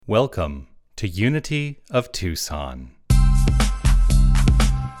Welcome to Unity of Tucson.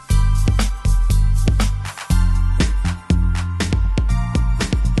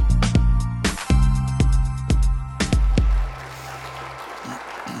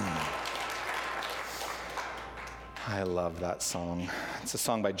 I love that song. It's a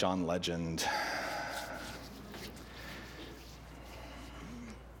song by John Legend.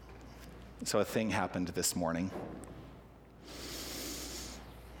 So a thing happened this morning.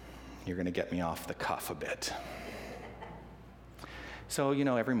 You're going to get me off the cuff a bit. So,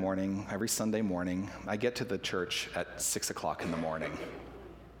 every Sunday morning, I get to the church at 6 o'clock in the morning.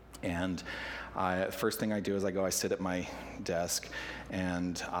 And first thing I do is I sit at my desk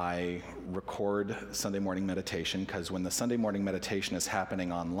and I record Sunday morning meditation, because when the Sunday morning meditation is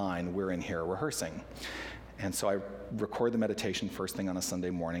happening online, we're in here rehearsing. And so I record the meditation first thing on a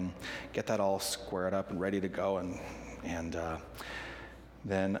Sunday morning, get that all squared up and ready to go, and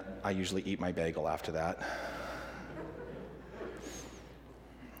then I usually eat my bagel after that.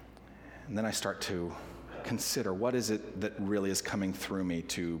 And then I start to consider, what is it that really is coming through me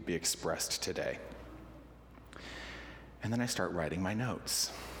to be expressed today? And then I start writing my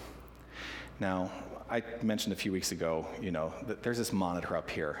notes. Now, I mentioned a few weeks ago, that there's this monitor up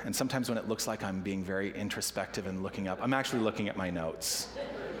here, and sometimes when it looks like I'm being very introspective and looking up, I'm actually looking at my notes.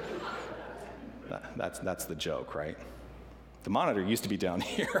 That's the joke, right? The monitor used to be down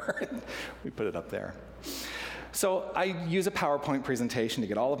here. We put it up there. So I use a PowerPoint presentation to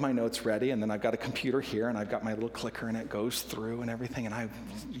get all of my notes ready, and then I've got a computer here, and I've got my little clicker, and it goes through and everything, and I'm,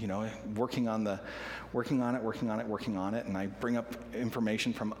 working on it, and I bring up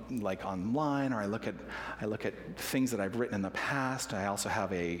information from online, or I look at things that I've written in the past. I also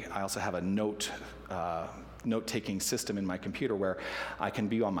have a note-taking system in my computer where I can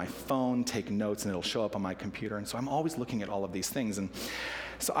be on my phone, take notes, and it'll show up on my computer. And so I'm always looking at all of these things. And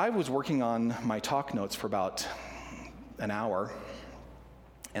so I was working on my talk notes for about an hour,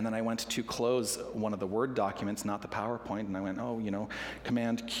 and then I went to close one of the Word documents, not the PowerPoint, and I went,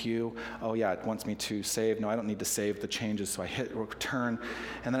 Command Q. Oh yeah, it wants me to save. No, I don't need to save the changes, so I hit return.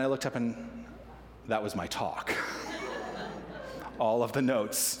 And then I looked up, and that was my talk. All of the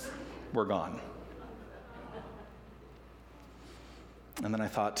notes were gone. And then I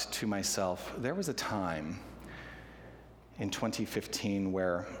thought to myself, there was a time in 2015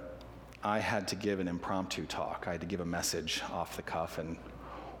 where I had to give an impromptu talk. I had to give a message off the cuff, and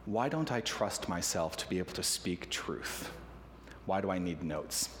why don't I trust myself to be able to speak truth? Why do I need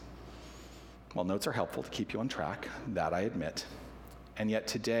notes? Well, notes are helpful to keep you on track, that I admit. And yet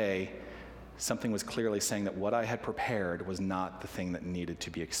today, something was clearly saying that what I had prepared was not the thing that needed to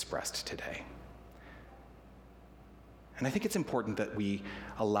be expressed today. And I think it's important that we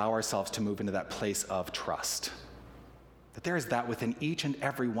allow ourselves to move into that place of trust. That there is that within each and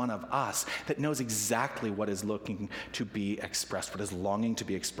every one of us that knows exactly what is looking to be expressed, what is longing to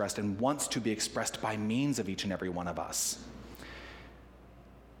be expressed, and wants to be expressed by means of each and every one of us.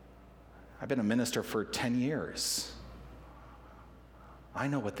 I've been a minister for 10 years. I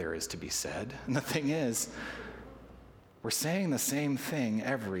know what there is to be said. And the thing is, we're saying the same thing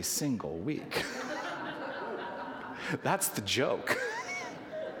every single week. That's the joke.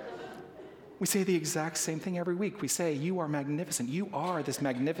 We say the exact same thing every week. We say, you are magnificent. You are this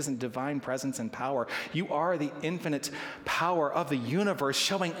magnificent divine presence and power. You are the infinite power of the universe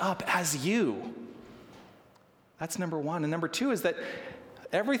showing up as you. That's number one. And number two is that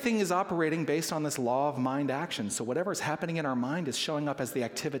everything is operating based on this law of mind action. So whatever is happening in our mind is showing up as the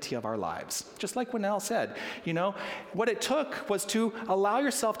activity of our lives. Just like Winnell said, what it took was to allow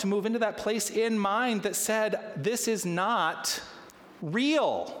yourself to move into that place in mind that said, this is not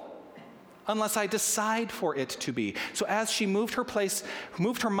real unless I decide for it to be. So as she moved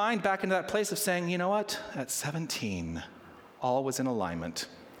her mind back into that place of saying, at 17, all was in alignment.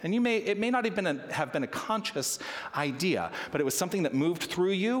 And it may not have been a conscious idea, but it was something that moved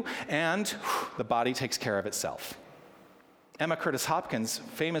through you, and the body takes care of itself. Emma Curtis Hopkins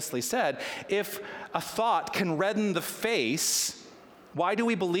famously said, if a thought can redden the face, why do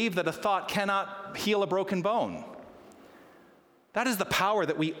we believe that a thought cannot heal a broken bone? That is the power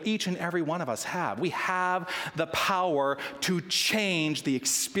that each and every one of us have. We have the power to change the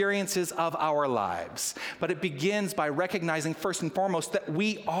experiences of our lives. But it begins by recognizing first and foremost that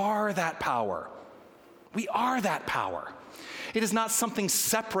we are that power. We are that power. It is not something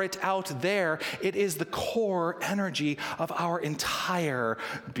separate out there. It is the core energy of our entire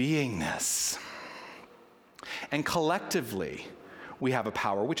beingness. And collectively, we have a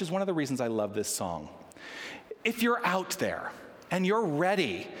power, which is one of the reasons I love this song. If you're out there, and you're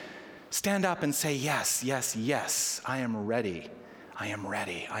ready, stand up and say, yes, yes, yes, I am ready. I am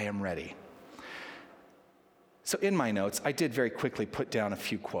ready. I am ready. So in my notes, I did very quickly put down a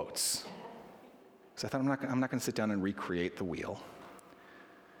few quotes. Because I thought I'm not going to sit down and recreate the wheel.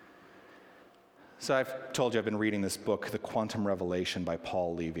 So I've told you I've been reading this book, The Quantum Revelation by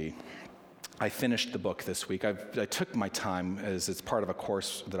Paul Levy. I finished the book this week. I took my time as it's part of a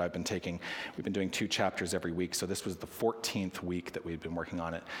course that I've been taking. We've been doing 2 chapters every week, so this was the 14th week that we've been working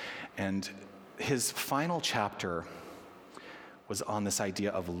on it. And his final chapter was on this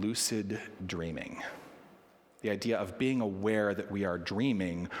idea of lucid dreaming. The idea of being aware that we are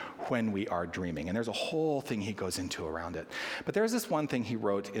dreaming when we are dreaming. And there's a whole thing he goes into around it. But there's this one thing he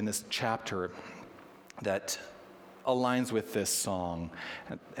wrote in this chapter that aligns with this song,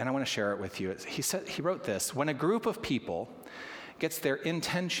 and I want to share it with you. He wrote this: when a group of people gets their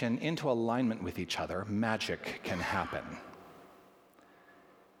intention into alignment with each other, magic can happen.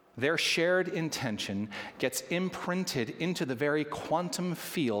 Their shared intention gets imprinted into the very quantum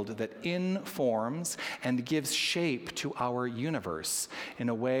field that informs and gives shape to our universe in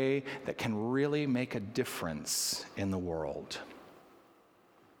a way that can really make a difference in the world.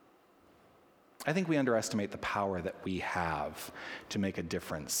 I think we underestimate the power that we have to make a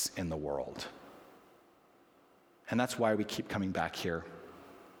difference in the world. And that's why we keep coming back here.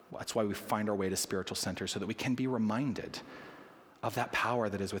 That's why we find our way to spiritual centers, so that we can be reminded of that power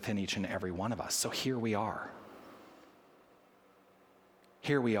that is within each and every one of us. So here we are.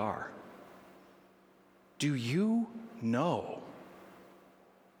 Here we are. Do you know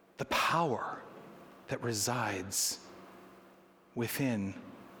the power that resides within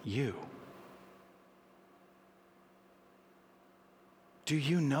you? Do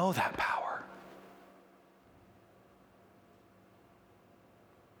you know that power?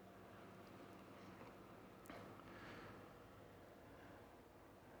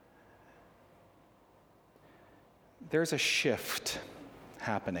 There's a shift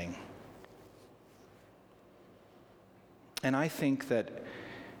happening. And I think that,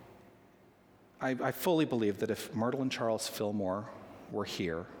 I fully believe that if Myrtle and Charles Fillmore were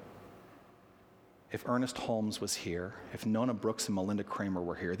here, if Ernest Holmes was here, if Nona Brooks and Melinda Kramer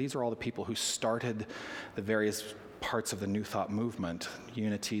were here, these are all the people who started the various parts of the New Thought movement,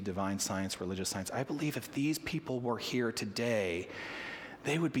 unity, divine science, religious science. I believe if these people were here today,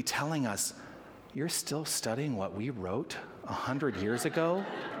 they would be telling us, you're still studying what we wrote 100 years ago?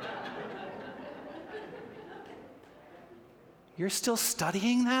 You're still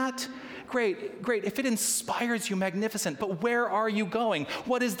studying that? Great. If it inspires you, magnificent. But where are you going?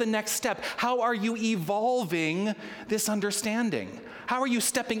 What is the next step? How are you evolving this understanding? How are you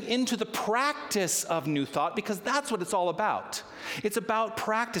stepping into the practice of New Thought? Because that's what it's all about. It's about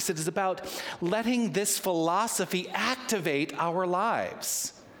practice. It is about letting this philosophy activate our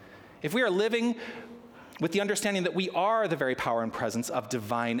lives. If we are living with the understanding that we are the very power and presence of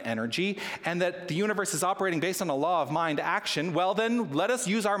divine energy, and that the universe is operating based on a law of mind action, well then, let us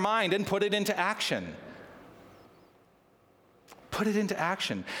use our mind and put it into action. Put it into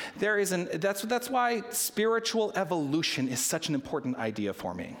action. That's why spiritual evolution is such an important idea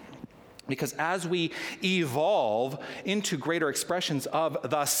for me. Because as we evolve into greater expressions of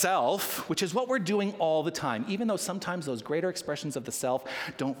the self, which is what we're doing all the time, even though sometimes those greater expressions of the self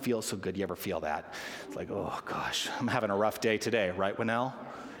don't feel so good. You ever feel that? It's like, oh gosh, I'm having a rough day today, right, Winnell?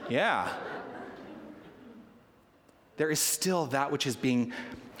 Yeah. There is still that which is being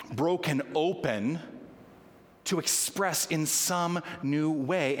broken open to express in some new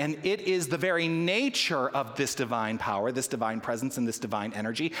way. And it is the very nature of this divine power, this divine presence, and this divine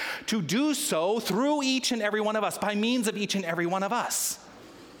energy to do so through each and every one of us, by means of each and every one of us.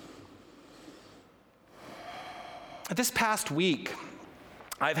 This past week,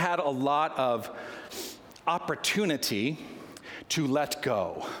 I've had a lot of opportunity to let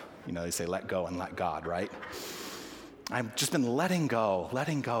go. You know, they say let go and let God, right? I've just been letting go.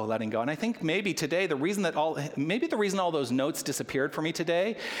 And I think maybe today, the reason all those notes disappeared for me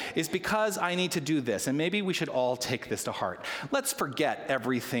today is because I need to do this. And maybe we should all take this to heart. Let's forget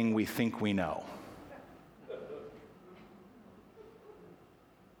everything we think we know.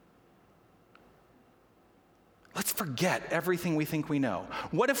 Let's forget everything we think we know.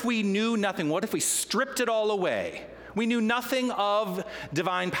 What if we knew nothing? What if we stripped it all away? We knew nothing of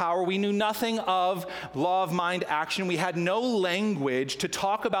divine power. We knew nothing of law of mind action. We had no language to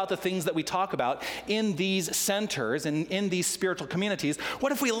talk about the things that we talk about in these centers and in these spiritual communities.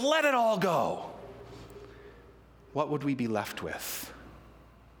 What if we let it all go? What would we be left with?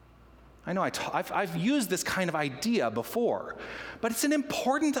 I know I've used this kind of idea before, but it's an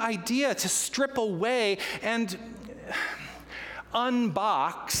important idea to strip away and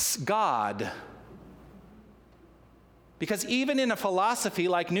unbox God. Because even in a philosophy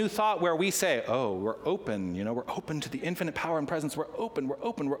like New Thought, where we say, oh, we're open, we're open to the infinite power and presence, we're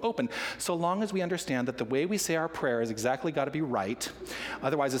open. So long as we understand that the way we say our prayer has exactly got to be right,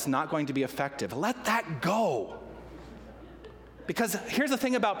 otherwise it's not going to be effective. Let that go. Because here's the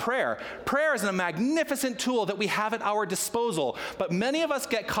thing about prayer. Prayer is a magnificent tool that we have at our disposal, but many of us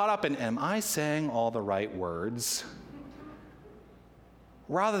get caught up in, am I saying all the right words?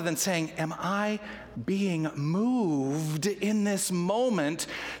 Rather than saying, am I being moved in this moment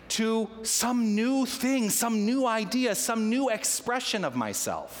to some new thing, some new idea, some new expression of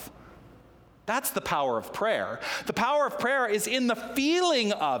myself? That's the power of prayer. The power of prayer is in the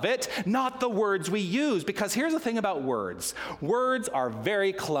feeling of it, not the words we use. Because here's the thing about words. Words are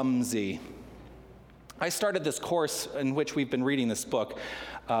very clumsy. I started this course in which we've been reading this book,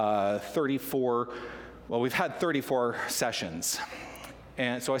 we've had 34 sessions.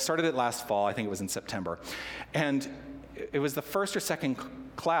 And so I started it last fall, I think it was in September. And it was the first or second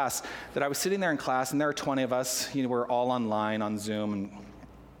class that I was sitting there in class, and there were 20 of us, we're all online on Zoom and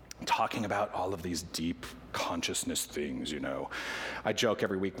talking about all of these deep consciousness things, I joke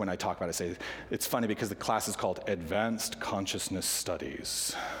every week when I talk about it, I say, it's funny because the class is called Advanced Consciousness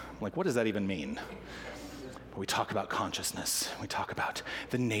Studies. I'm like, what does that even mean? We talk about consciousness. We talk about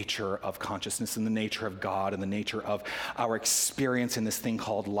the nature of consciousness and the nature of God and the nature of our experience in this thing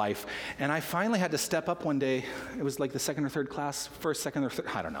called life. And I finally had to step up one day. It was like the second or third class, first, second, or third,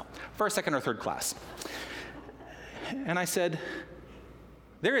 I don't know. First, second, or third class. And I said,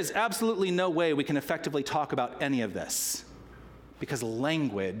 there is absolutely no way we can effectively talk about any of this because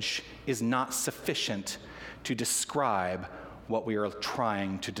language is not sufficient to describe what we are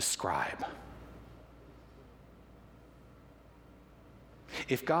trying to describe.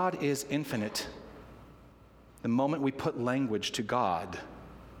 If God is infinite, the moment we put language to God,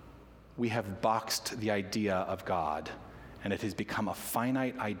 we have boxed the idea of God, and it has become a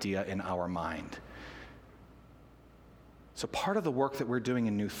finite idea in our mind. So part of the work that we're doing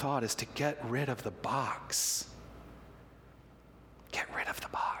in New Thought is to get rid of the box. Get rid of the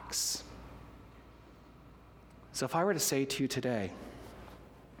box. So if I were to say to you today,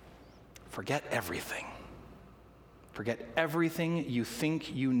 forget everything. Forget everything you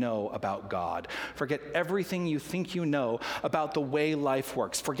think you know about God. Forget everything you think you know about the way life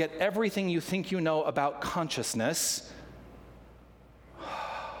works. Forget everything you think you know about consciousness.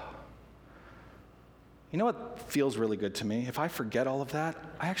 You know what feels really good to me? If I forget all of that,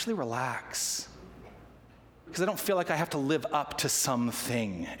 I actually relax. Because I don't feel like I have to live up to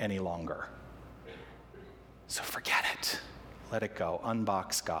something any longer. So forget it. Let it go.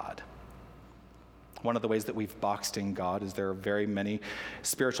 Unbox God. One of the ways that we've boxed in God is there are very many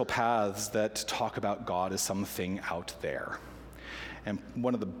spiritual paths that talk about God as something out there. And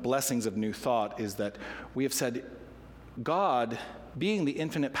one of the blessings of New Thought is that we have said God, being the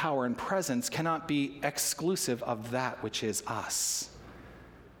infinite power and presence, cannot be exclusive of that which is us.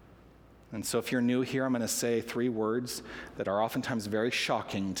 And so if you're new here, I'm going to say 3 words that are oftentimes very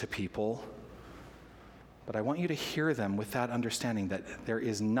shocking to people. But I want you to hear them with that understanding that there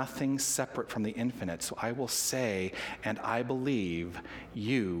is nothing separate from the infinite. So I will say, and I believe,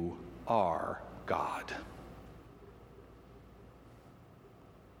 you are God.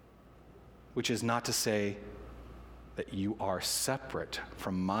 Which is not to say that you are separate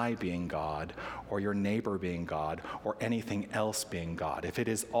from my being God, or your neighbor being God, or anything else being God. If it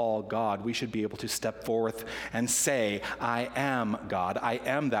is all God, we should be able to step forth and say, I am God. I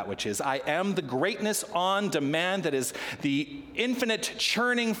am that which is. I am the greatness on demand that is the infinite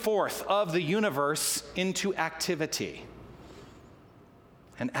churning forth of the universe into activity.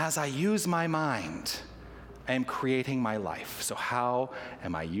 And as I use my mind, I am creating my life. So how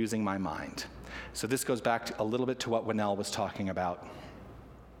am I using my mind? So this goes back a little bit to what Winnell was talking about.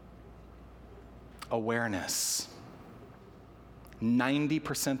 Awareness.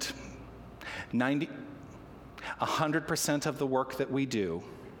 100% of the work that we do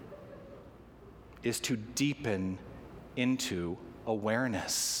is to deepen into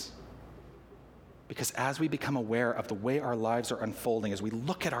awareness. Because as we become aware of the way our lives are unfolding, as we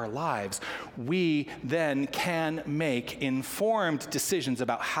look at our lives, we then can make informed decisions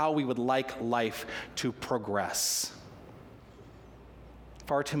about how we would like life to progress.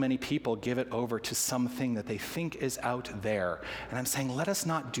 Far too many people give it over to something that they think is out there. And I'm saying, let us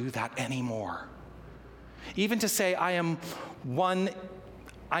not do that anymore. Even to say, I am one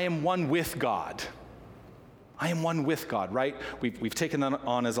with God. I am one with God, right? We've taken that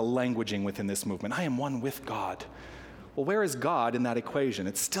on as a languaging within this movement. I am one with God. Well, where is God in that equation?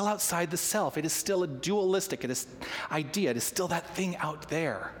 It's still outside the self. It is still a dualistic idea. It is still that thing out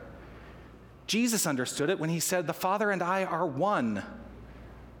there. Jesus understood it when he said, "The Father and I are one."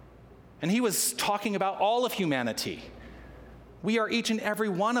 And he was talking about all of humanity. We are, each and every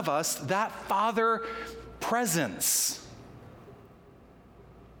one of us, that Father presence.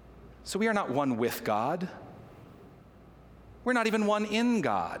 So we are not one with God. We're not even one in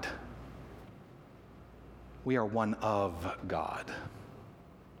God. We are one of God.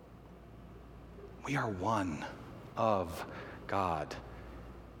 We are one of God.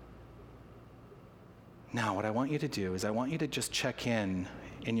 Now, what I want you to do is I want you to just check in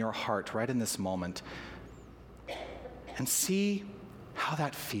your heart right in this moment and see how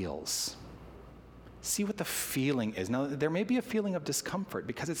that feels. See what the feeling is. Now, there may be a feeling of discomfort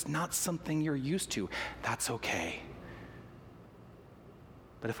because it's not something you're used to. That's okay.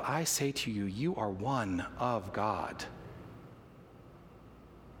 But if I say to you, you are one of God,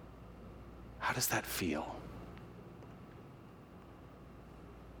 how does that feel?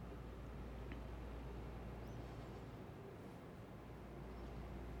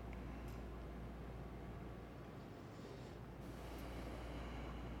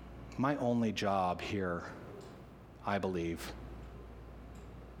 My only job here, I believe,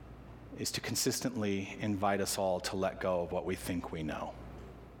 is to consistently invite us all to let go of what we think we know.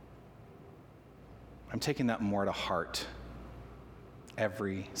 I'm taking that more to heart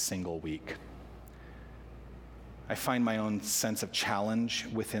every single week. I find my own sense of challenge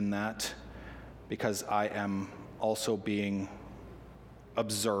within that because I am also being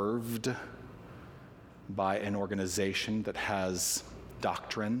observed by an organization that has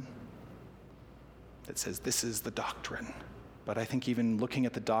doctrine that says this is the doctrine. But I think even looking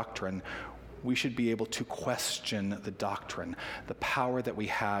at the doctrine, we should be able to question the doctrine. The power that we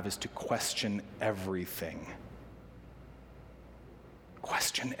have is to question everything.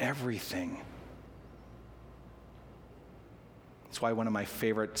 Question everything. That's why one of my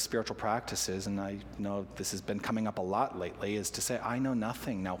favorite spiritual practices, and I know this has been coming up a lot lately, is to say, I know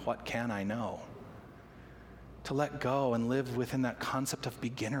nothing, now what can I know? To let go and live within that concept of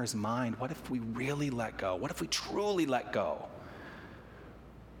beginner's mind. What if we really let go? What if we truly let go?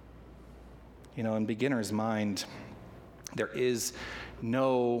 You know, in beginner's mind, there is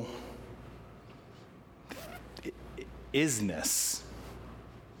no isness.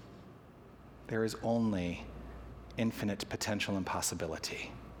 There is only infinite potential and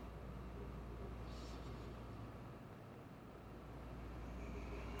possibility.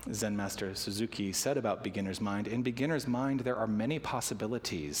 Zen Master Suzuki said about beginner's mind, in beginner's mind there are many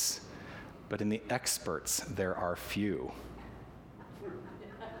possibilities, but in the experts there are few.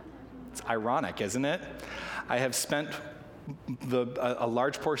 It's ironic, isn't it? I have spent a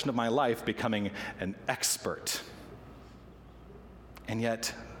large portion of my life becoming an expert. And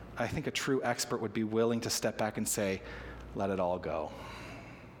yet, I think a true expert would be willing to step back and say, let it all go.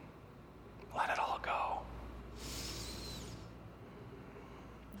 Let it all go.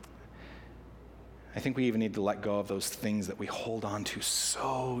 I think we even need to let go of those things that we hold on to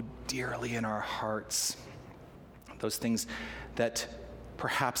so dearly in our hearts. Those things that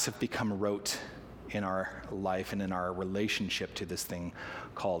perhaps have become rote in our life and in our relationship to this thing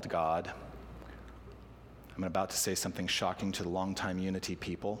called God. I'm about to say something shocking to the longtime Unity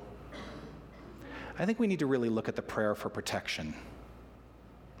people. I think we need to really look at the prayer for protection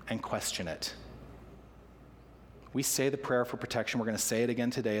and question it. We say the prayer for protection. We're going to say it again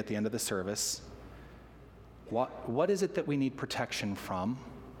today at the end of the service. What is it that we need protection from?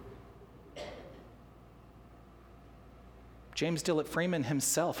 James Dillett Freeman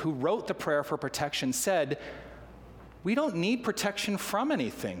himself, who wrote the prayer for protection, said, we don't need protection from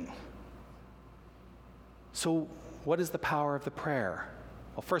anything. So what is the power of the prayer?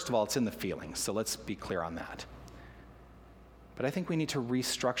 Well, first of all, it's in the feelings, so let's be clear on that. But I think we need to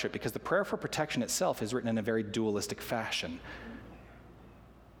restructure it because the prayer for protection itself is written in a very dualistic fashion.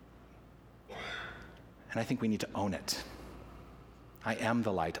 And I think we need to own it. I am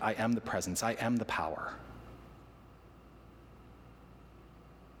the light, I am the presence, I am the power.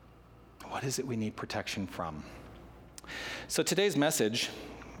 What is it we need protection from? So today's message,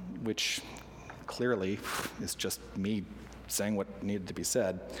 which clearly is just me saying what needed to be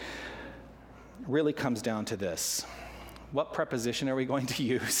said, really comes down to this. What preposition are we going to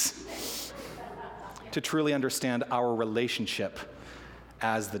use to truly understand our relationship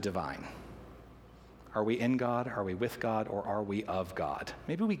as the divine? Are we in God, are we with God, or are we of God?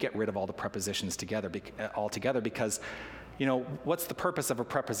 Maybe we get rid of all the prepositions altogether because, you know, what's the purpose of a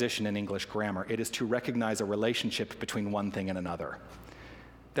preposition in English grammar? It is to recognize a relationship between one thing and another.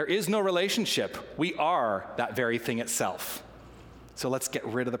 There is no relationship. We are that very thing itself. So let's get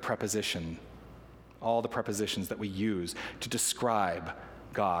rid of the preposition, all the prepositions that we use to describe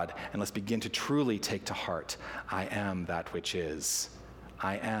God, and let's begin to truly take to heart, I am that which is.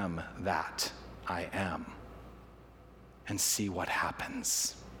 I am that I am. And see what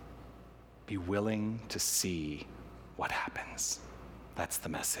happens. Be willing to see what happens. That's the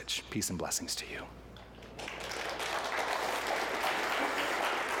message. Peace and blessings to you.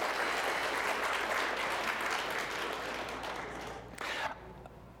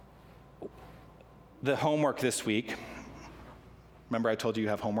 The homework this week, remember I told you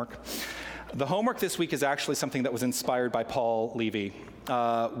have homework? The homework this week is actually something that was inspired by Paul Levy.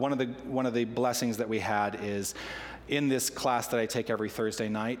 One of the blessings that we had is in this class that I take every Thursday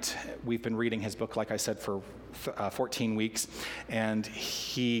night. We've been reading his book, like I said, for 14 weeks, and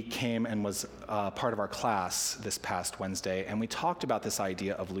he came and was part of our class this past Wednesday, and we talked about this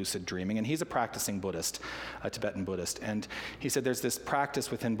idea of lucid dreaming, and he's a practicing Buddhist, a Tibetan Buddhist, and he said there's this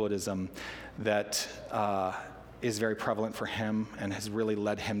practice within Buddhism that is very prevalent for him and has really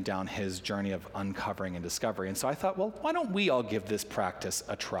led him down his journey of uncovering and discovery. And so I thought, well, why don't we all give this practice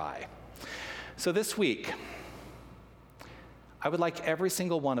a try? So this week, I would like every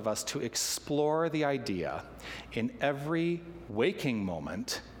single one of us to explore the idea in every waking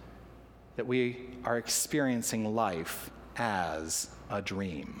moment that we are experiencing life as a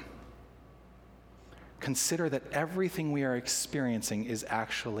dream. Consider that everything we are experiencing is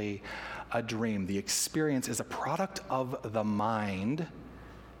actually a dream. The experience is a product of the mind,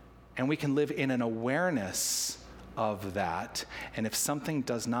 and we can live in an awareness of that. And if something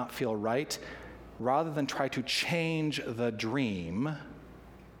does not feel right, rather than try to change the dream,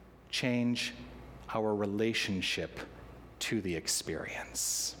 change our relationship to the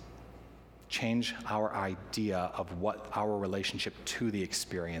experience. Change our idea of what our relationship to the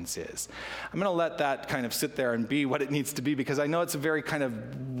experience is. I'm going to let that kind of sit there and be what it needs to be, because I know it's a very kind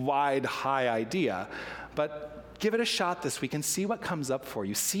of wide, high idea, but give it a shot this week and see what comes up for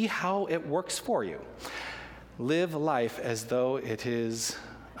you. See how it works for you. Live life as though it is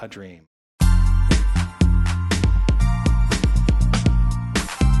a dream.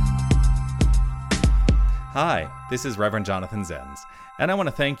 Hi, this is Reverend Jonathan Zenz, and I want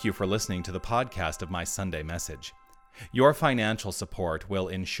to thank you for listening to the podcast of my Sunday message. Your financial support will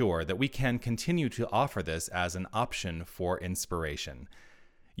ensure that we can continue to offer this as an option for inspiration.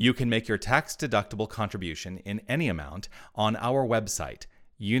 You can make your tax-deductible contribution in any amount on our website,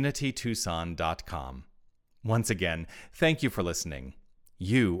 unitytucson.com. Once again, thank you for listening.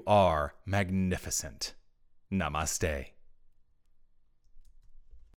 You are magnificent. Namaste.